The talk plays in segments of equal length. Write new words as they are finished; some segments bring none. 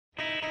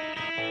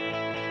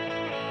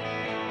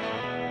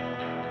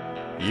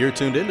You're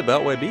tuned in to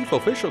Beltway Beef,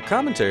 official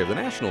commentary of the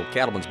National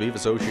Cattlemen's Beef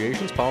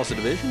Association's Policy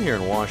Division here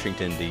in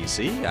Washington,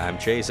 D.C. I'm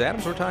Chase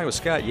Adams. We're talking with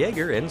Scott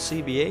Yager,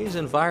 NCBA's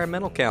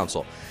Environmental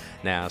Counsel.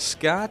 Now,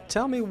 Scott,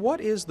 tell me, what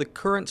is the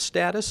current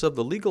status of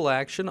the legal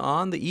action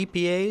on the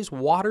EPA's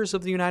Waters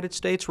of the United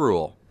States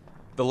rule?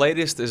 The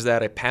latest is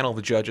that a panel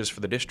of judges for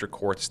the district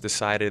courts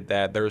decided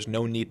that there is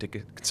no need to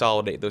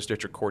consolidate those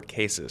district court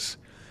cases.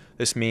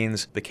 This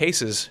means the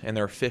cases, and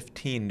there are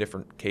 15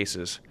 different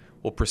cases,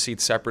 will proceed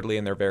separately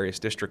in their various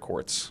district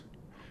courts.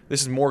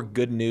 This is more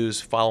good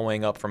news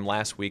following up from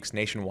last week's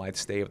nationwide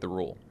stay of the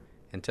rule.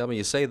 And tell me,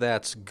 you say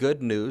that's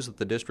good news that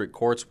the district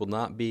courts will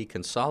not be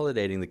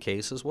consolidating the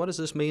cases. What does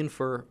this mean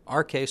for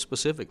our case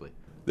specifically?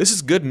 This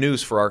is good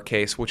news for our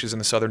case, which is in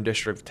the Southern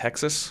District of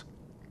Texas.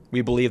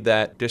 We believe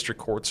that district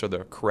courts are the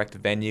correct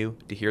venue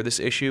to hear this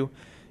issue,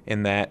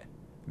 and that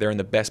they're in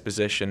the best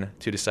position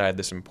to decide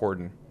this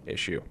important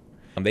issue.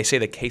 They say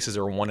the cases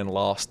are won and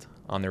lost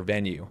on their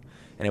venue,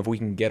 and if we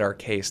can get our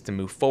case to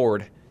move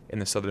forward in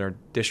the Southern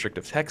District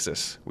of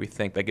Texas, we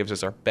think that gives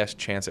us our best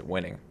chance at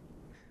winning.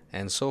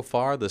 And so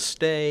far, the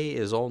stay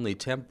is only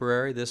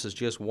temporary. This is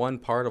just one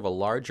part of a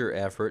larger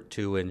effort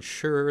to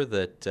ensure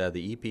that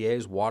the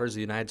EPA's Waters of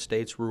the United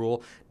States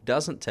rule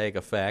doesn't take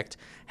effect.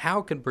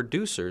 How can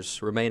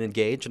producers remain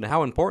engaged, and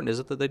how important is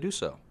it that they do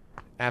so?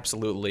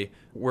 Absolutely.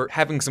 We're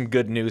having some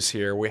good news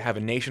here. We have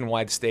a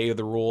nationwide stay of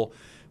the rule.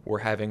 We're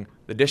having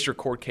the district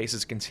court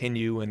cases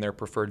continue in their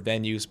preferred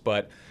venues,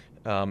 but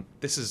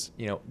this is,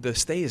 the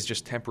stay is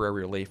just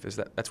temporary relief.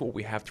 That's what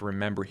we have to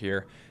remember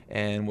here.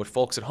 And what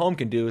folks at home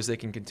can do is they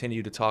can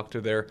continue to talk to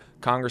their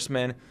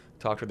congressmen,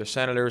 talk to their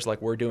senators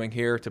like we're doing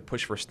here to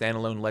push for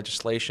standalone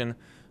legislation,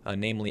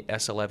 namely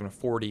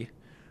S1140,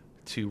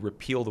 to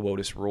repeal the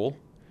WOTUS rule.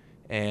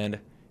 And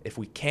if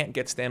we can't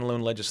get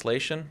standalone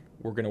legislation,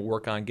 we're going to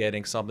work on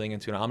getting something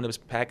into an omnibus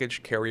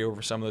package, carry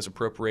over some of those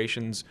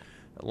appropriations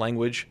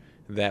language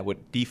that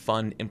would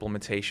defund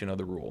implementation of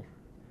the rule.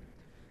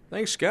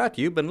 Thanks, Scott.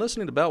 You've been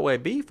listening to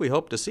Beltway Beef. We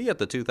hope to see you at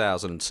the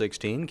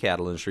 2016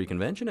 Cattle Industry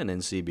Convention and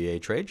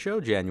NCBA Trade Show,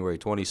 January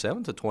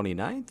 27th to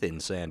 29th in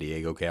San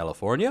Diego,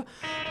 California.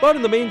 But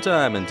in the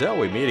meantime, until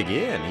we meet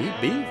again, eat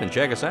beef and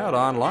check us out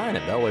online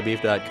at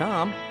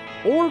BeltwayBeef.com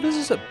or visit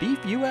us at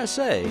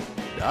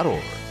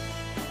BeefUSA.org.